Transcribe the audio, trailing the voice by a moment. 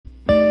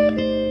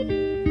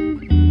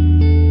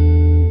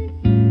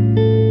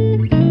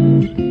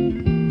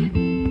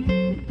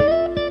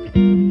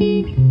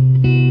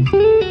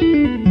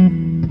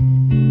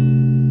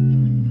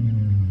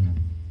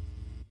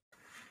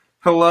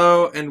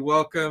Hello and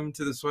welcome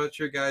to the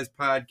Sweatshirt Guys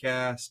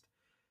podcast.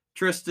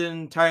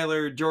 Tristan,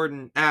 Tyler,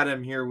 Jordan,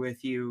 Adam here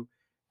with you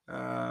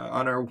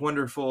on our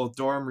wonderful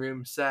dorm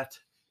room set.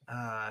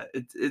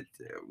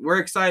 We're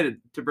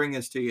excited to bring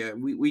this to you.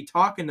 We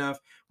talk enough.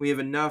 We have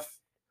enough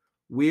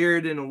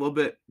weird and a little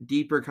bit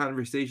deeper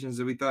conversations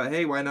that we thought,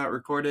 hey, why not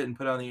record it and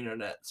put it on the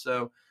internet?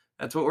 So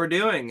that's what we're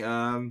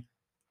doing.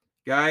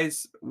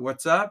 Guys,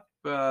 what's up?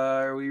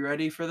 Are we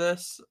ready for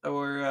this?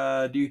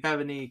 Or do you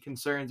have any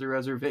concerns or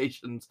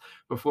reservations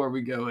before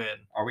we go in?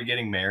 Are we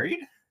getting married?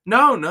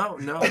 No,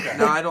 Okay.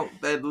 no, I don't,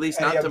 at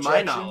least Any not to my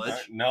objections?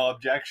 knowledge. No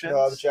objections?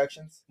 No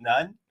objections?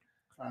 None?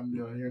 I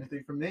don't hear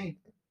anything from me.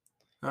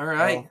 All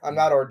right. No, I'm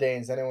not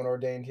ordained. Is anyone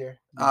ordained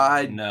here?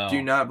 I No.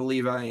 do not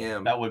believe I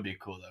am. That would be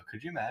cool, though.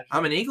 Could you imagine?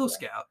 I'm an Eagle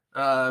Scout,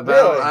 but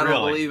Really? I don't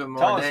Really? believe I'm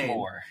Tell ordained. us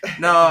more.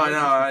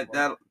 No,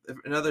 that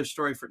another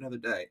story for another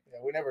day. Yeah,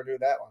 we never do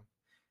that one.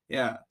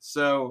 Yeah.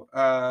 So,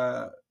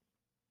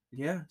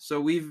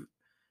 so we've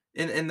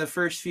in the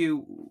first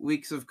few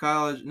weeks of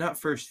college, not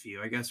first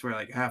few, I guess we're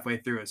like halfway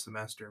through a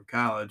semester of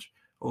college,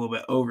 a little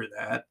bit over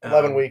that.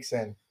 11 weeks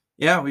in.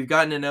 Yeah, we've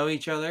gotten to know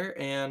each other,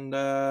 and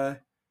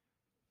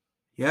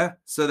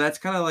so that's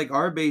kind of like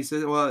our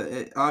basis. Well,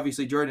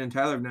 obviously Jordan and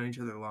Tyler have known each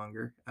other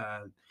longer.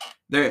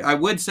 I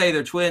would say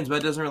they're twins, but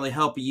it doesn't really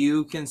help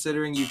you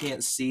considering you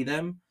can't see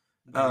them.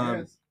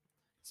 But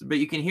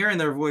you can hear in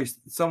their voice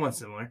somewhat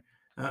similar.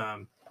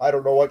 I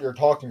don't know what you're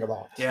talking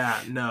about.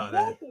 Yeah, no,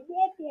 that's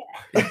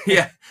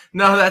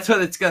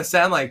what it's gonna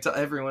sound like to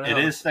everyone else.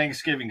 It is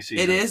Thanksgiving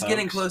season. It is folks.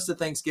 getting close to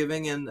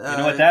Thanksgiving, and You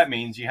know what that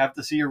means? You have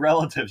to see your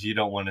relatives you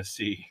don't want to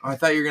see. I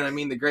thought you were gonna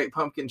mean the Great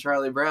Pumpkin,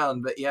 Charlie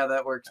Brown, but yeah,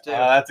 that works too.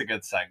 That's a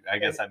good sign. I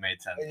guess that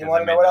made sense. And you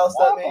want to know what else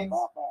that means?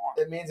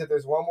 It means that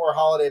there's one more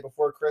holiday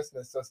before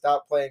Christmas, so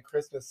stop playing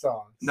Christmas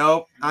songs.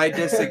 Nope, I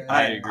disagree.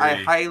 I agree. I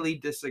highly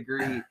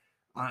disagree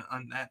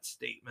on that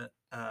statement.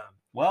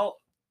 Well,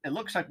 it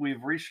looks like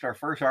we've reached our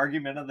first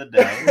argument of the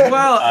day.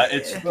 Well,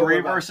 it's But 3 we're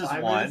about versus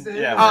 5 1. minutes in?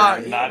 Yeah.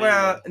 we're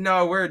not even-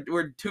 no,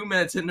 we're 2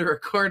 minutes into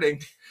recording.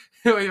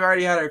 We've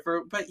already had our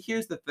first. But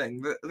here's the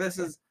thing: this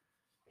is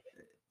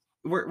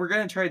we're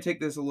gonna try to take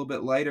this a little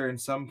bit lighter in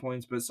some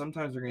points, but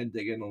sometimes we're gonna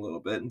dig in a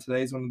little bit. And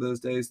today's one of those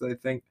days that I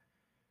think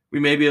we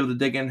may be able to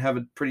dig in and have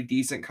a pretty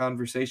decent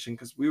conversation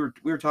because we were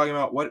talking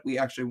about what we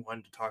actually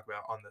wanted to talk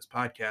about on this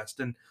podcast,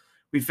 and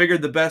we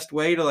figured the best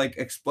way to like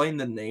explain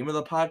the name of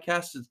the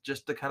podcast is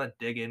just to kind of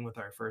dig in with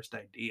our first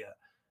idea.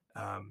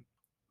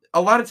 A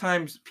lot of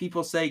times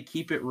people say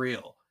keep it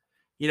real,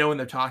 when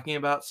they're talking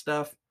about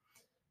stuff.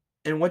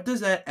 And what does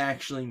that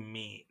actually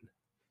mean?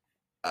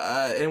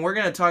 And we're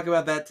going to talk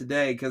about that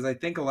today because I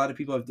think a lot of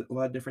people have a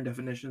lot of different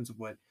definitions of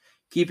what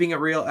keeping it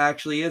real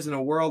actually is in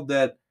a world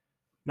that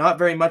not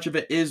very much of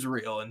it is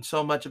real and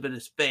so much of it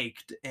is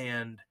faked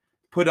and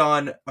put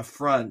on a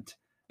front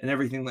and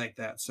everything like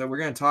that. So we're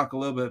going to talk a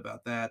little bit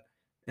about that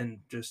and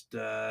just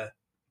kind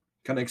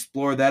of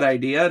explore that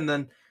idea. And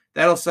then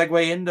that'll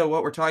segue into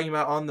what we're talking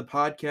about on the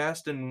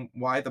podcast and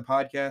why the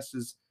podcast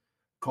is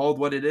called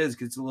what it is,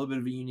 because it's a little bit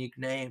of a unique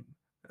name.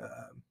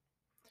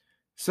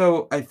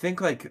 So I think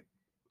like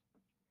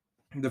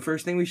the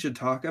first thing we should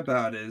talk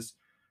about is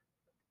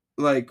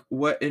like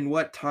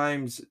what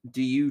times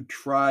do you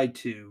try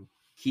to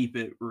keep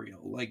it real,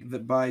 like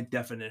by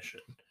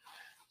definition?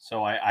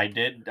 So I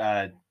did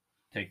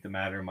take the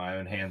matter in my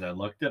own hands. I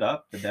looked it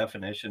up. The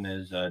definition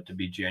is to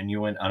be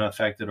genuine,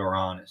 unaffected, or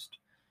honest.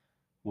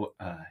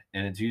 And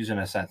it's used in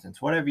a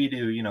sentence. Whatever you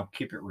do,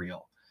 keep it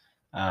real.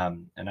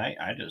 And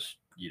I just,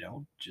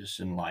 just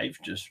in life,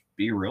 just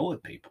be real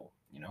with people.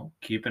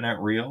 Keeping it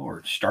real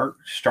or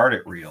start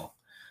it real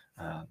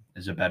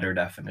is a better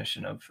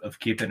definition of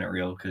keeping it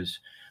real because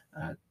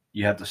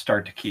you have to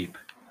start to keep.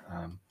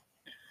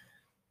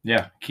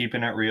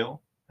 Keeping it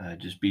real.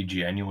 Just be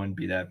genuine,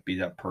 be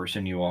that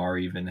person you are,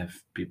 even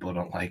if people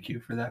don't like you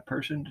for that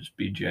person. Just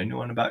be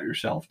genuine about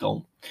yourself.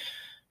 Don't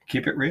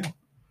keep it real.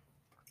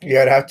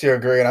 Yeah, I'd have to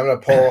agree. And I'm going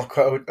to pull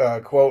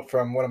a quote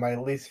from one of my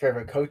least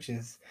favorite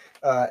coaches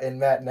in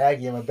Matt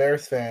Nagy. I'm a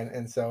Bears fan,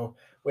 and so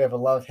we have a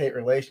love-hate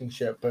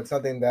relationship. But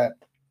something that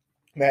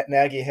Matt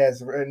Nagy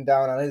has written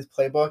down on his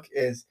playbook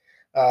is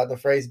the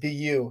phrase "be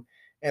you,"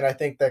 and I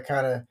think that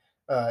kind of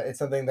it's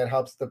something that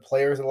helps the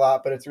players a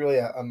lot, but it's really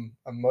a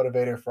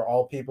motivator for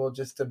all people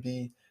just to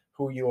be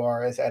who you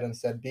are. As Adam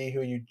said, be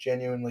who you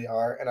genuinely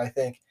are. And I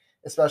think,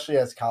 especially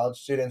as college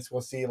students,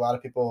 we'll see a lot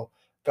of people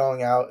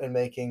going out and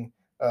making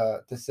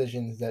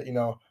decisions that,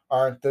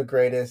 aren't the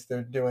greatest.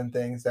 They're doing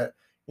things that,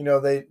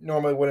 they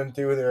normally wouldn't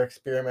do. They're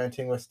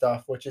experimenting with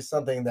stuff, which is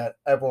something that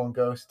everyone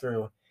goes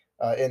through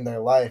in their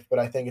life. But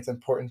I think it's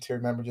important to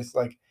remember just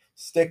like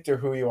stick to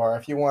who you are.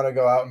 If you want to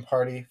go out and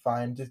party,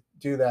 fine, just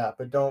do that.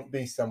 But don't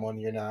be someone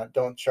you're not.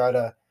 Don't try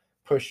to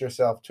push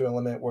yourself to a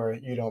limit where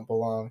you don't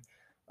belong.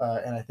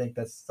 And I think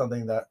that's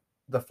something that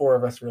the four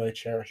of us really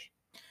cherish.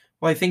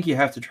 Well, I think you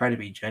have to try to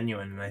be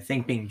genuine. And I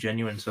think being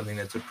genuine is something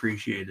that's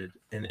appreciated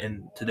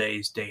in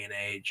today's day and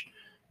age.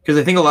 Because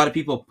I think a lot of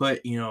people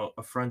put,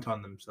 a front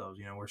on themselves.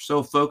 We're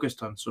so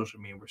focused on social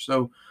media. We're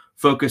so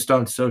focused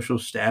on social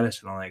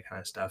status and all that kind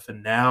of stuff.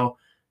 And now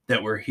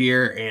that we're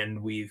here,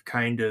 and we've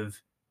kind of,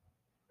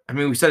 I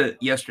mean, we said it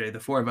yesterday, the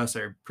four of us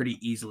are pretty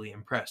easily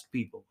impressed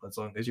people. As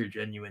long as you're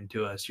genuine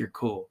to us, you're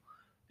cool.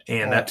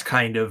 And that's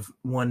kind of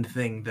one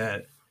thing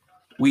that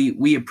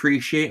we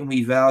appreciate and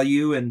we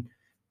value. And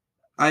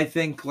I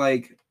think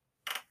like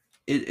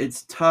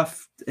it's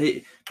tough.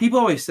 People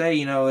always say,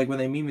 you know, like when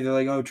they meet me, they're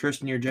like, "Oh,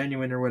 Tristan, you're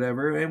genuine" or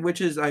whatever, and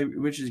which is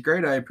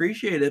great. I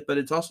appreciate it, but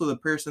it's also the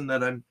person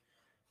that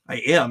I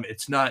am.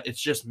 It's not.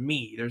 It's just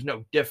me. There's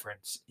no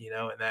difference, you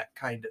know, in that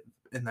kind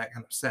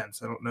of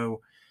sense. I don't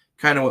know,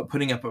 kind of what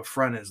putting up a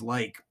front is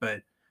like,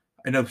 but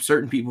I know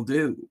certain people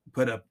do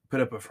put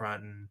up a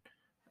front, and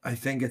I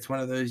think it's one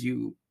of those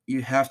you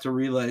have to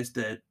realize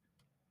that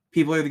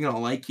people are either going to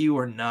like you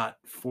or not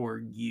for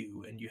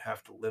you, and you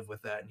have to live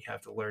with that, and you have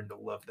to learn to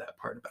love that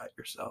part about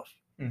yourself.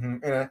 Mm-hmm.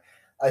 And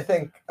I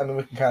think, I mean,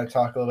 we can kind of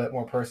talk a little bit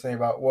more personally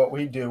about what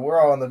we do. We're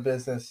all in the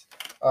business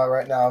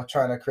right now,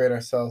 trying to create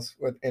ourselves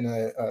within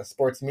a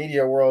sports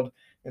media world.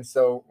 And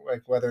so,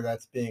 like, whether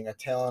that's being a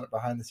talent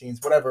behind the scenes,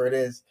 whatever it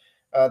is,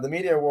 the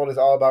media world is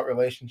all about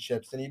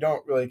relationships, and you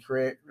don't really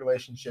create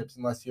relationships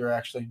unless you're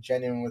actually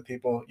genuine with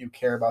people. You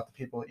care about the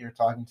people that you're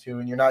talking to,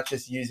 and you're not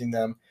just using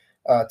them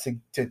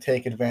to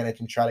take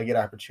advantage and try to get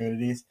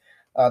opportunities.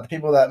 The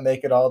people that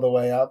make it all the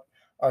way up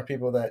are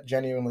people that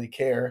genuinely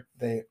care.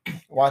 They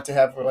want to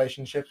have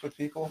relationships with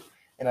people,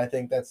 and I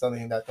think that's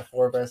something that the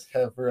four of us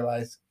have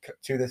realized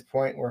to this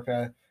point. We're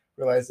going to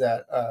realize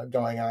that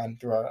going on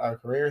throughout our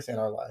careers and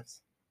our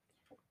lives.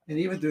 And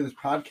even through this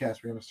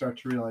podcast, we're going to start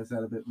to realize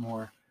that a bit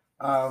more.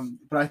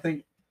 But I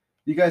think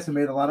you guys have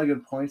made a lot of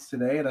good points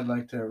today, and I'd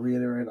like to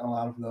reiterate a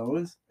lot of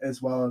those,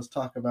 as well as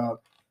talk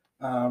about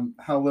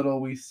how little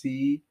we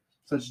see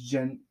such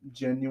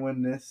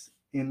genuineness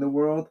in the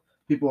world.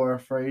 People are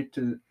afraid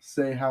to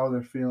say how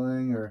they're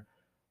feeling or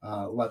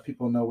let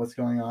people know what's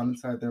going on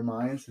inside their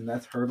minds, and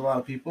that's hurt a lot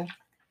of people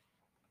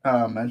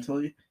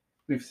mentally.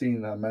 We've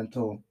seen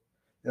mental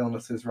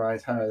illnesses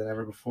rise higher than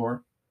ever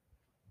before,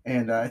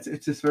 and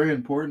it's just very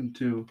important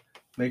to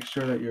make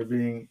sure that you're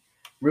being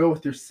real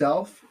with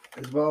yourself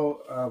as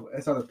well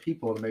as other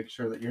people to make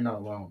sure that you're not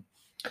alone.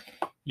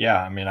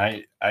 Yeah, I mean,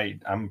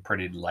 I'm a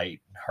pretty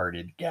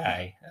light-hearted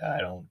guy. I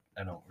don't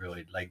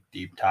really like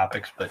deep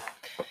topics, but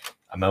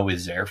I'm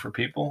always there for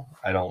people.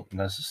 I don't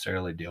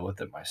necessarily deal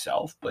with it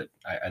myself, but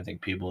I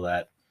think people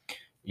that,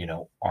 you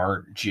know,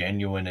 aren't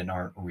genuine and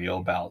aren't real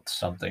about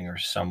something or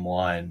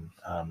someone,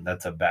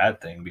 that's a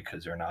bad thing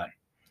because they're not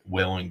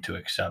willing to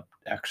accept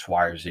X,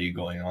 Y, or Z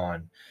going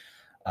on.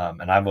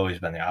 And I've always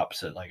been the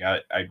opposite. Like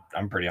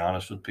I'm pretty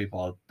honest with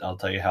people. I'll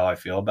tell you how I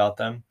feel about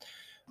them,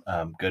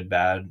 good,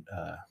 bad,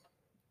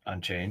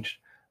 unchanged,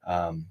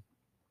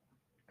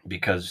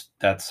 because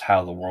that's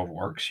how the world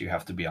works. You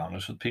have to be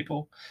honest with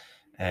people,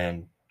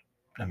 and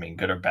I mean,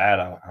 good or bad,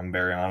 I'm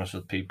very honest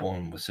with people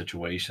and with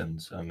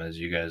situations. As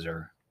you guys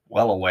are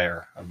well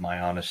aware of my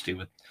honesty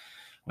with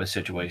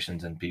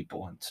situations and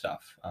people and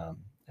stuff.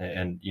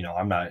 And you know,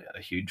 I'm not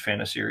a huge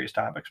fan of serious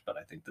topics, but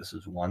I think this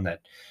is one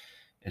that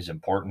is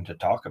important to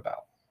talk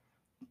about.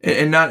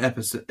 And not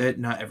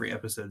every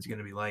episode is going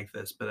to be like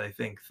this, but I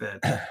think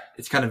that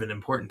it's kind of an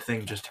important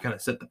thing just to kind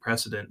of set the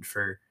precedent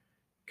for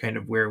kind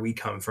of where we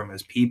come from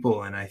as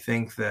people. And I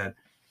think that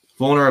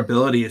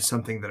vulnerability is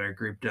something that our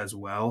group does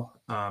well,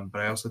 but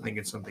I also think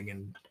it's something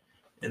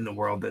in the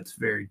world that's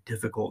very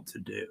difficult to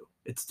do.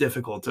 It's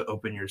difficult to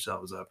open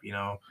yourselves up. You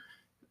know,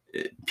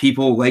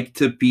 people like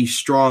to be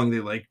strong. They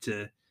like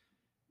to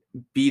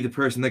be the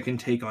person that can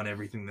take on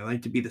everything. They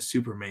like to be the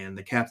Superman,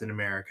 the Captain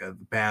America,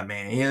 the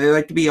Batman. You know, they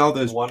like to be all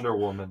those Wonder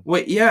Woman.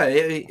 Wait, yeah,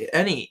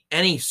 any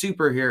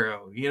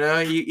superhero. You know,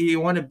 you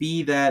want to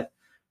be that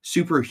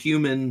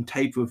superhuman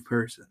type of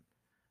person,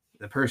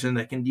 the person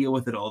that can deal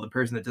with it all, the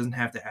person that doesn't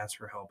have to ask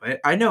for help.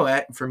 I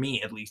know, for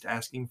me at least,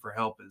 asking for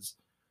help is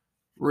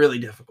really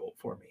difficult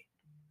for me.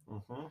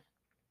 Mm-hmm.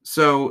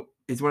 So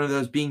it's one of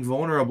those, being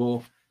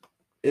vulnerable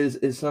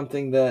is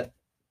something that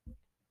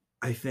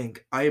I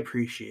think I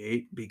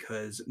appreciate,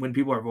 because when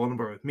people are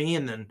vulnerable with me,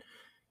 and then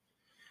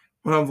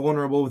when I'm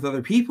vulnerable with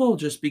other people,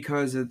 just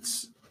because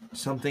it's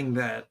something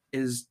that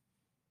is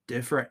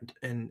different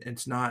and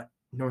it's not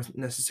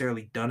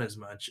necessarily done as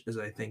much as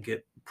I think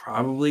it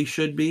probably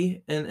should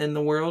be in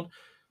the world.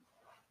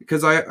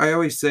 Because I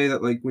always say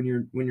that, like, when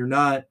you're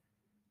not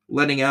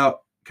letting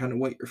out kind of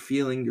what you're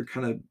feeling, you're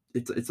kind of,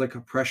 it's like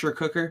a pressure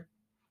cooker.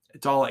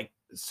 It's all like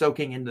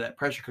soaking into that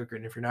pressure cooker,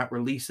 and if you're not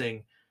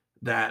releasing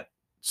that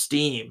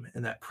steam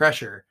and that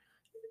pressure,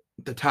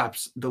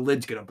 the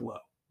lid's gonna blow.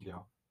 Yeah.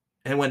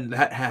 And when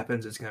that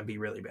happens, it's gonna be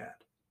really bad.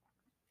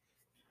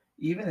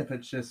 Even if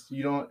it's just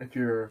if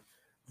you're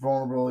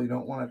vulnerable, you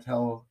don't want to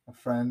tell a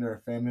friend or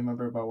a family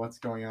member about what's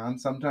going on.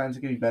 Sometimes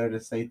it can be better to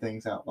say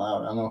things out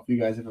loud. I don't know if you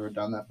guys have ever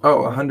done that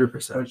before. Oh,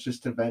 100%. Or it's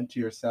just to vent to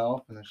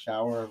yourself in the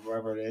shower or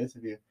wherever it is.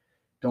 If you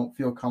don't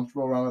feel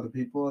comfortable around other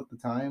people at the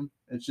time,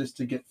 it's just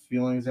to get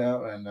feelings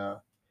out, and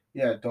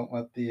don't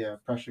let the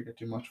pressure get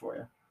too much for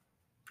you.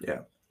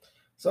 Yeah.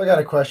 So I got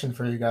a question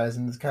for you guys,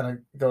 and this kind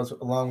of goes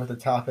along with the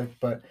topic,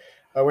 but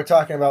we're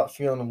talking about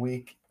feeling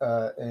weak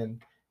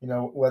and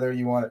whether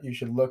you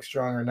should look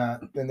strong or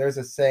not. And there's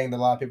a saying that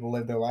a lot of people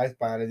live their life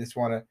by, and I just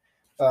want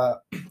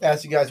to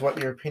ask you guys what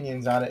your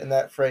opinions on it. And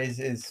that phrase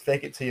is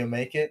 "fake it till you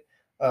make it."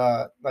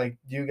 Like,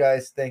 do you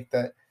guys think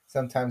that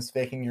sometimes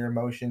faking your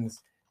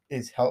emotions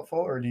is helpful,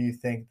 or do you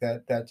think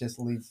that that just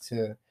leads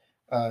to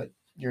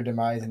your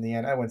demise in the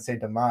end? I wouldn't say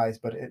demise,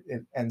 but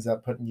it ends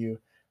up putting you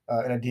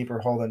in a deeper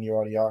hole than you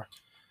already are.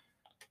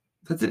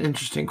 That's an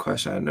interesting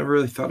question. I've never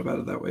really thought about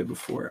it that way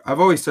before. I've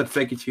always said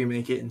fake it till you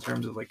make it in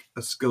terms of like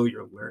a skill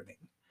you're learning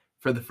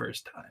for the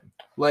first time.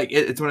 Like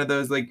it's one of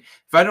those, like,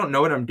 if I don't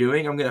know what I'm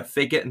doing, I'm gonna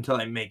fake it until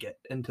I make it,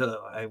 until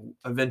I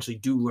eventually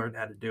do learn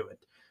how to do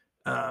it.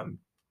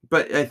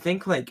 But I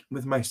think like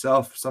with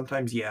myself,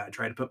 sometimes I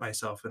try to put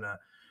myself in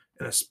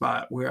a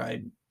spot where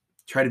I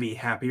try to be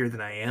happier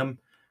than I am.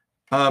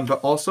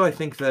 But also I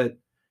think that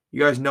you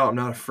guys know I'm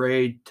not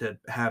afraid to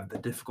have the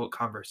difficult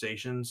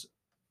conversations.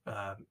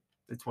 Um,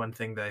 it's one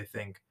thing that I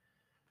think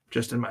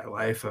just in my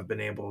life I've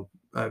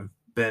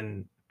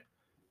been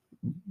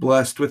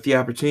blessed with the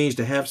opportunities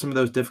to have some of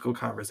those difficult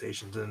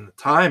conversations. And at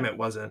the time it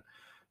wasn't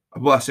a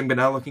blessing, but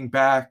now looking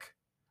back,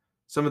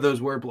 some of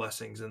those were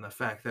blessings, in the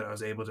fact that I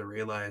was able to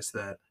realize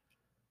that,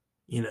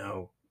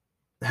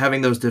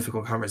 having those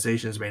difficult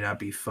conversations may not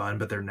be fun,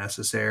 but they're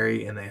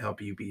necessary and they help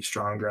you be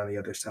stronger on the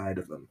other side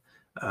of them.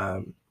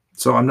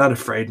 So I'm not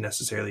afraid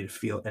necessarily to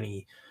feel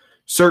any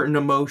certain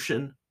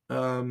emotion.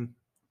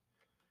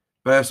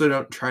 But I also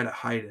don't try to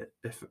hide it.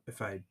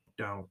 If I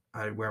don't,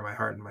 I wear my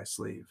heart in my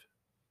sleeve,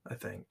 I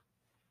think.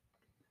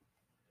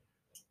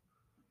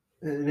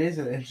 It is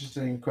an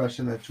interesting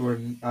question that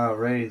Jordan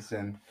raised,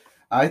 and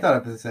I thought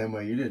of it the same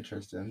way you did,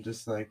 Tristan.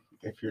 Just like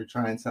if you're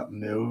trying something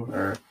new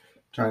or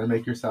trying to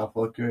make yourself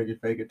look good, you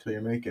fake it till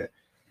you make it.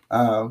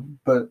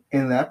 But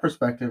in that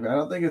perspective,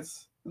 I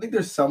think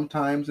there's some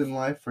times in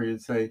life where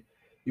you'd say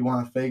you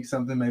want to fake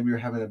something. Maybe you're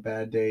having a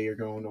bad day, you're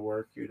going to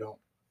work, you don't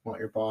want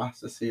your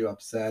boss to see you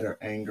upset or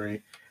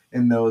angry.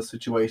 In those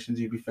situations,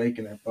 you'd be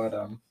faking it. But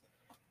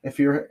if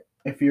you're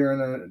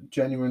in a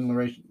genuine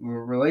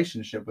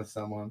relationship with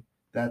someone,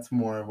 that's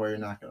more of where you're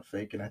not going to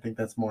fake it. I think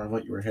that's more of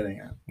what you were hitting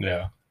at.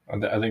 Yeah,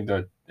 I think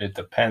that it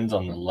depends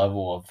on the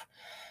level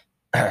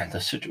of the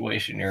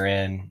situation you're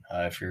in.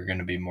 If you're going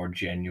to be more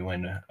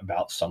genuine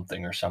about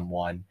something or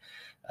someone,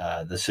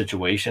 the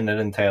situation it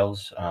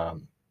entails.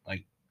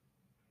 Like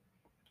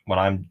when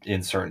I'm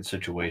in certain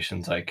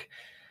situations, like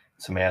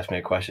somebody asks me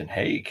a question,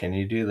 "Hey, can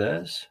you do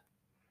this?"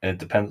 And it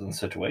depends on the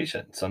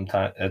situation.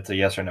 Sometimes it's a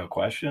yes or no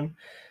question.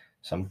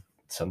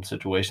 Some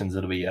situations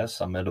it'll be yes,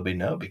 some it'll be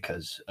no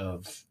because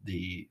of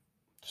the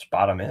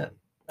spot I'm in.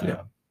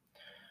 Yeah.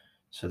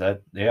 So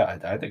that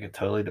I think it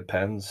totally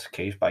depends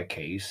case by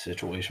case,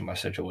 situation by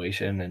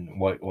situation, and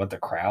what the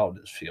crowd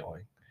is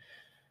feeling.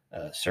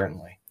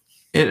 Certainly.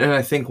 And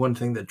I think one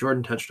thing that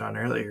Jordan touched on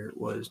earlier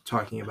was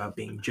talking about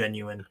being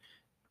genuine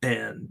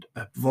and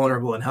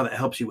vulnerable, and how that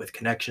helps you with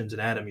connections.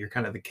 And Adam, you're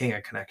kind of the king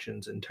of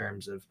connections in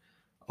terms of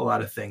a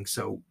lot of things.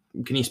 So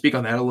can you speak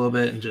on that a little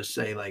bit and just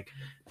say, like,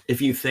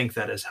 if you think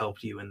that has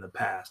helped you in the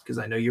past? Because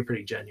I know you're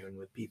pretty genuine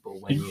with people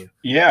when you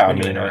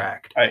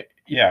interact.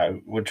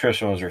 What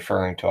Tristan was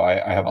referring to, I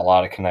have a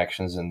lot of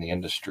connections in the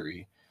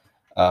industry,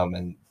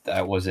 and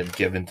that wasn't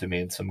given to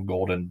me in some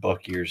golden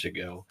book years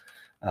ago.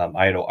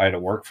 I had to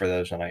work for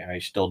those, and I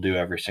still do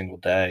every single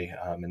day.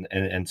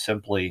 And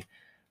simply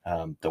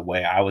the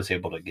way I was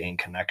able to gain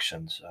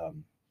connections,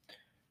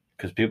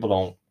 because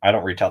I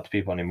don't reach out to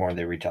people anymore;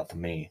 they reach out to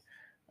me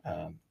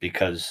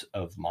because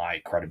of my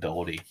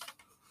credibility.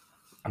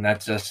 And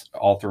that's just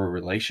all through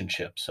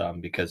relationships.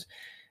 Because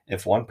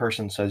if one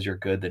person says you're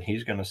good, then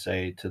he's going to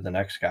say to the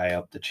next guy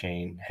up the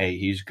chain, "Hey,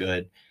 he's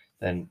good."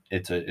 Then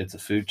it's a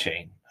food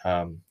chain.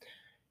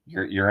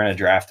 You're in a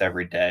draft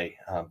every day.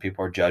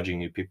 People are judging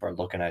you. People are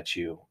looking at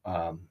you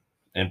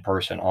in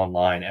person,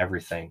 online,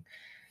 everything.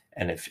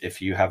 And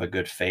if you have a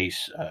good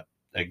face,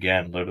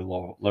 again,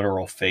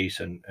 literal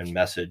face and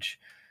message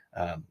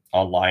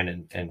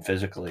online and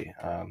physically,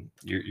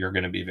 you're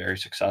going to be very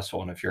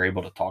successful. And if you're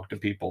able to talk to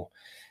people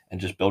and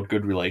just build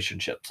good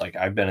relationships. Like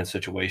I've been in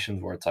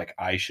situations where it's like,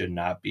 I should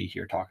not be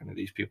here talking to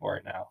these people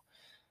right now.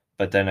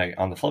 But then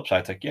on the flip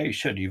side, it's like, yeah, you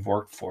should. You've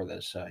worked for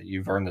this.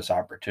 You've earned this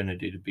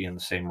opportunity to be in the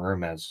same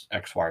room as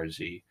X, Y, or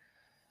Z.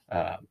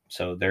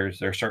 So there's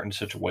certain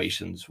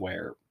situations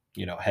where,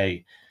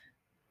 hey,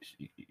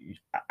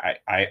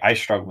 I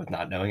struggle with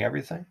not knowing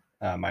everything.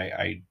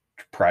 I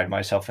pride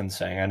myself in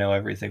saying I know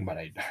everything, but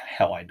I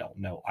don't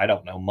know. I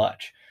don't know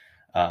much.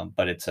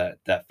 But it's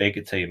that fake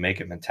it till you make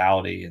it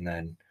mentality, and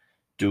then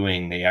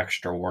doing the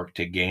extra work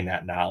to gain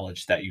that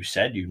knowledge that you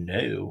said you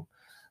knew,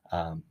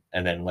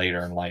 and then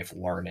later in life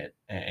learn it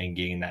and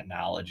gain that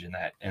knowledge in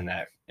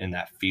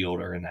that field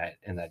or in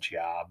that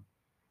job.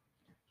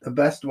 The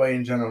best way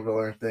in general to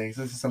learn things,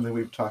 this is something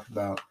we've talked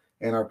about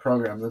in our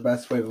program, the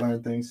best way to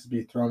learn things is to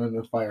be thrown into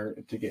the fire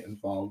to get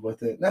involved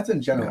with it. And that's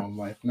in general in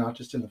life, not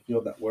just in the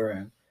field that we're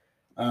in.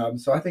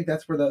 So I think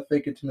that's where that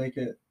fake it to make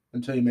it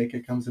until you make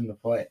it comes into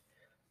play.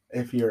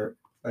 If you're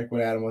like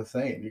what Adam was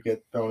saying, you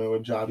get thrown into a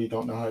job, you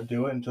don't know how to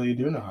do it until you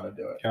do know how to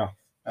do it. Yeah.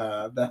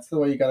 That's the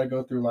way you got to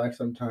go through life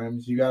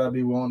sometimes. You got to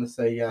be willing to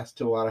say yes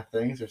to a lot of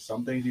things. There's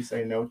some things you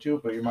say no to,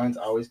 but your mind's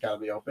always got to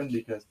be open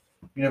because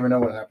you never know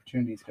what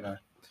opportunity is going to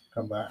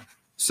come back.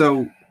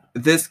 So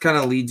this kind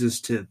of leads us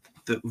to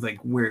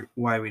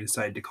why we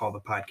decided to call the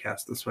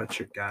podcast the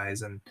Sweatshirt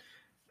Guys. And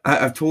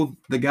I've told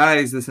the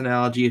guys this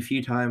analogy a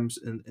few times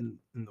in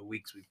the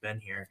weeks we've been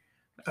here.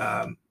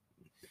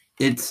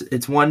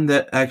 It's one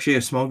that actually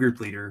a small group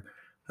leader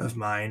of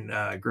mine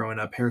growing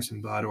up,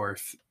 Harrison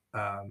Bodorf,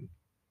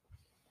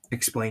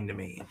 explained to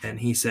me. And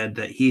he said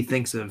that he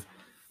thinks of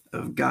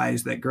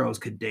guys that girls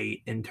could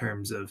date in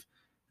terms of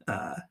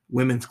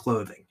women's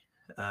clothing.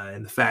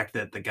 And the fact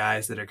that the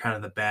guys that are kind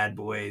of the bad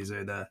boys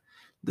are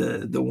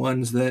the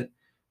ones that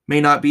may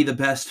not be the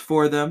best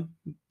for them,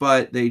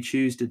 but they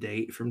choose to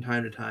date from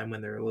time to time when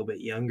they're a little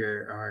bit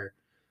younger, are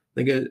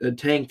like a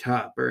tank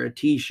top or a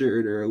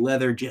t-shirt or a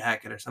leather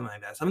jacket or something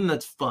like that. Something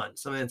that's fun,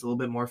 something that's a little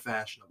bit more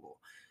fashionable.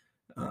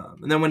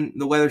 And then when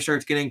the weather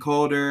starts getting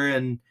colder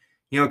and,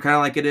 kind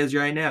of like it is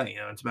right now,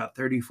 it's about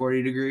 30,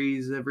 40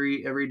 degrees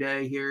every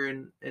day here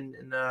in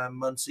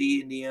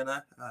Muncie,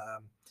 Indiana.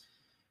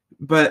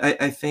 But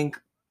I think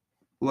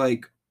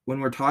like when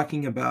we're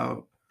talking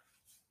about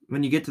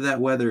when you get to that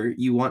weather,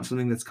 you want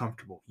something that's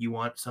comfortable. You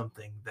want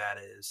something that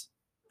is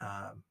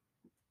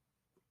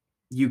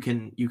you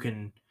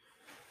can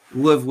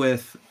live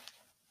with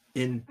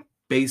in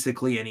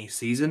basically any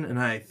season. And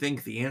I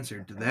think the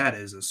answer to that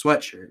is a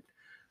sweatshirt,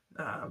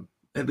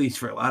 at least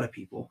for a lot of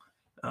people.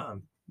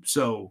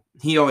 So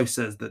he always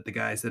says that the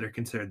guys that are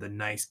considered the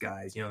nice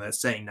guys, that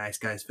saying nice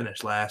guys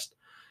finish last,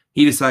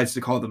 he decides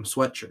to call them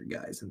sweatshirt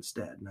guys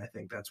instead. And I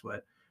think that's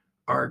what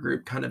our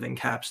group kind of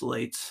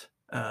encapsulates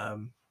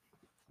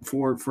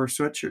for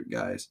sweatshirt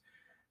guys.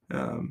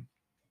 But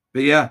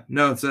yeah,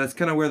 no, so that's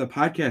kind of where the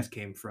podcast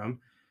came from.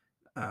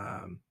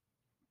 But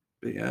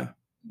yeah.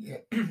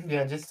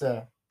 Yeah, just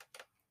to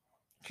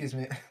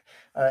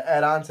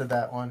add on to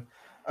that one.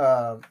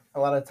 A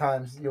lot of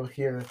times you'll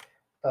hear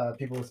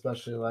people,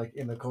 especially like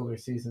in the colder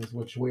seasons,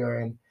 which we are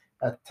in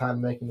at the time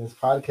making this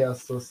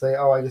podcast, they'll say,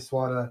 "Oh, I just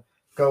want to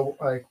go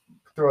like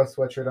throw a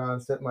sweatshirt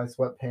on, sit in my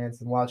sweatpants,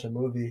 and watch a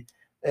movie,"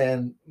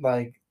 and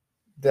like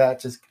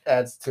that just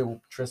adds to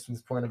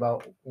Tristan's point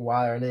about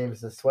why our name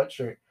is a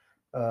sweatshirt.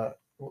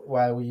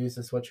 Why we use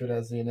the sweatshirt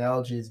as the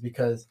analogy is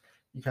because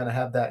you kind of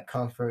have that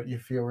comfort. You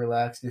feel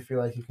relaxed. You feel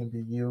like you can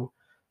be you,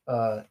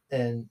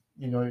 and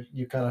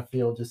you kind of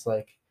feel just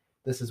like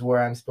this is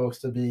where I'm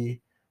supposed to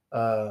be.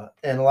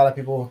 And a lot of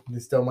people, they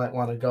still might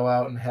want to go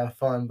out and have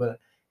fun, but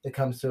it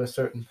comes to a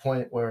certain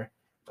point where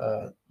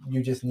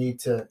you just need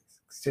to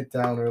sit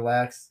down,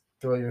 relax,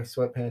 throw your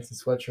sweatpants and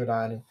sweatshirt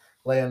on, and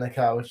lay on the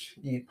couch,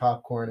 eat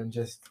popcorn, and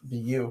just be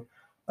you.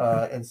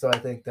 And so I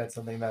think that's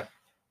something that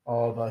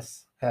all of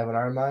us have in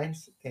our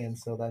minds, and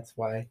so that's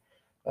why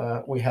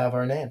we have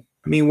our name.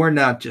 I mean, we're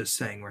not just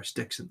saying we're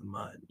sticks in the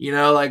mud.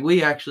 Like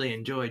we actually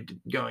enjoyed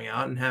going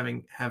out and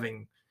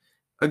having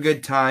a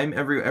good time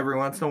every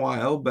once in a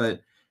while.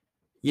 But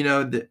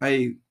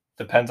I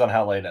depends on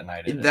how late at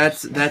night it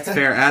is. That's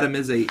fair. Adam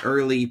is a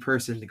early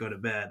person to go to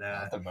bed.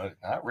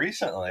 Not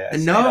recently.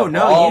 No,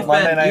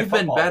 you've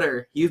been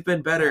better. You've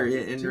been better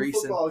in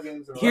recent.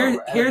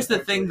 Here's the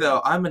thing,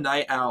 though. I'm a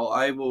night owl.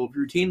 I will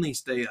routinely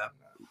stay up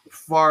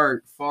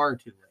far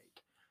too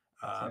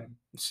late.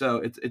 So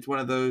it's one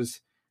of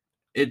those.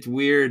 It's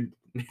weird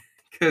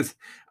because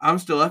I'm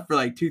still up for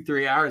like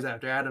 2-3 hours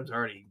after Adam's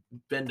already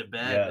been to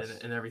bed. Yes.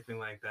 and everything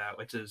like that,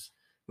 which is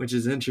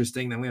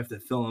interesting. Then we have to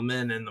fill him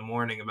in the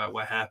morning about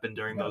what happened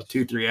during those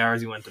 2-3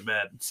 hours he went to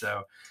bed.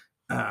 So,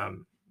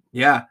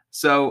 yeah.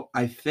 So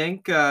I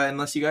think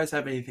unless you guys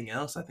have anything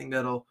else, I think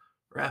that'll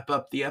wrap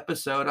up the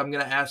episode. I'm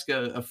going to ask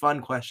a fun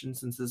question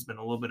since this has been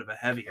a little bit of a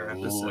heavier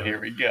episode. Here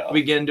we go.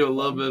 We get into a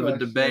little bit of a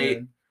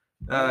debate.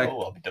 A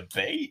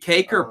debate.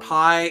 Cake or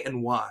pie,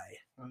 and why?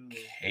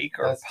 Cake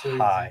or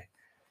pie?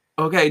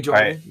 Okay,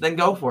 Jordan. Right. Then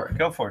go for it.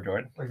 Go for it,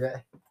 Jordan. Okay.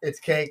 It's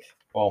cake.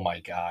 Oh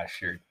my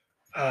gosh,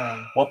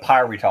 what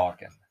pie are we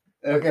talking?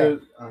 Okay.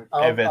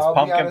 If it's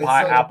pumpkin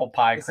pie, apple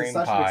pie, cream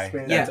pie,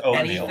 that's oatmeal.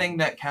 Anything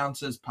that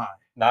counts as pie.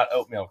 Not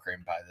oatmeal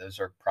cream pie.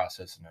 Those are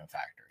processed in a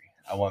factory.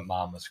 I want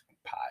mama's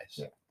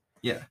pies.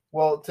 Yeah.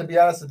 Well, to be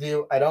honest with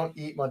you, I don't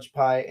eat much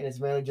pie, and it's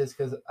mainly just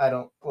because I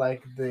don't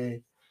like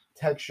the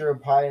texture of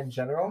pie in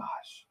general.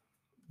 Gosh.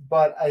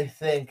 But I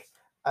think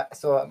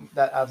so.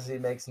 That obviously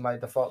makes my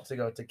default to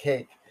go to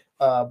cake.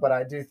 But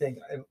I do think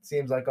it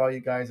seems like all you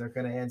guys are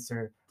going to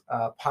answer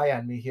pie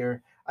on me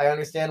here. I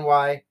understand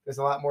why. There's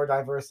a lot more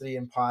diversity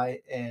in pie,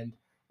 and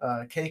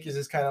cake is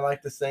just kind of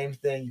like the same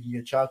thing. You can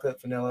get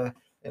chocolate, vanilla,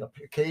 and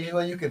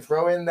occasionally you can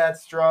throw in that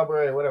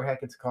strawberry, whatever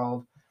heck it's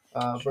called.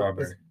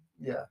 Strawberry.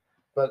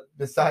 But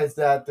besides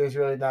that, there's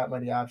really not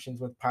many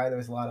options with pie.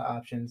 There's a lot of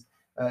options.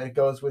 It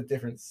goes with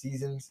different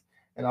seasons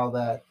and all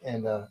that.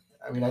 And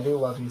I do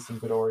love me some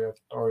good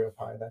Oreo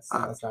pie. That's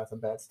not some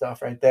bad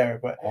stuff right there.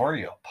 But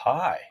Oreo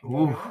pie.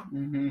 Ooh.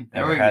 Mm-hmm.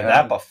 Never had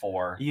that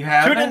before. You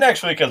have Tune in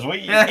next week because we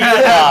eat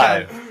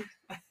live.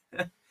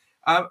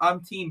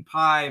 I'm team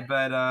pie,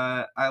 but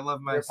I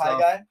love myself. You're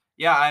a pie guy?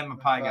 Yeah, I'm a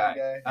pie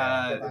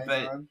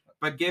guy. But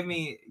But give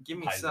me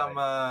Pie some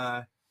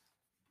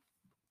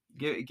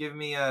give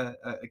me a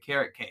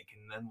carrot cake,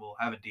 and then we'll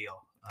have a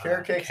deal.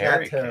 Carrot cake's not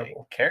Carrot cake.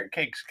 terrible. Carrot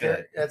cake's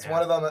good. That's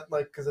one of them. That,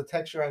 like, because the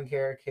texture on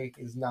carrot cake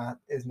is not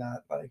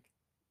like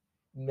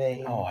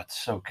Oh, it's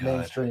so good.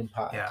 mainstream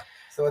pie. Yeah.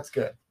 So it's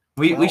good.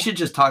 We should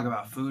just talk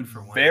about food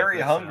for one.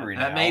 Very episode. hungry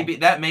That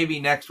now. may be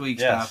next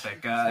week's Yes.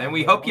 topic, and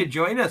we hope you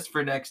join us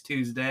for next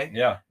Tuesday.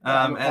 Yeah.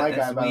 I'm a pie as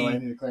guy, by the way. I we-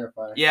 need to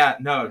clarify. Yeah,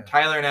 no, Yeah.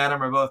 Tyler and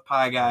Adam are both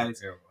pie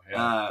guys.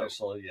 Yeah,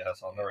 officially,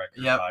 yes, on the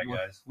record. Yep, Bye,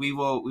 guys. we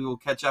will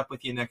catch up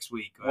with you next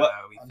week. What-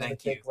 We I'm gonna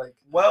thank you. take like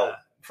Well,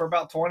 for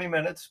about 20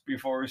 minutes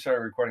before we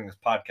started recording this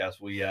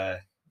podcast, we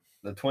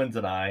the twins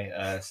and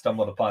I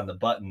stumbled upon the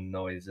button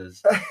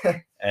noises,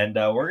 and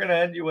we're gonna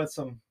end you with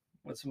some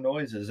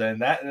noises, and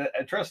that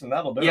Tristan,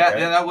 that'll do it. Yeah, Right?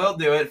 yeah, that will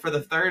do it for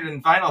the third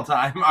and final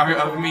time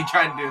of me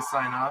trying to do a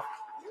sign off.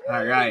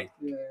 All right.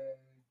 Yeah.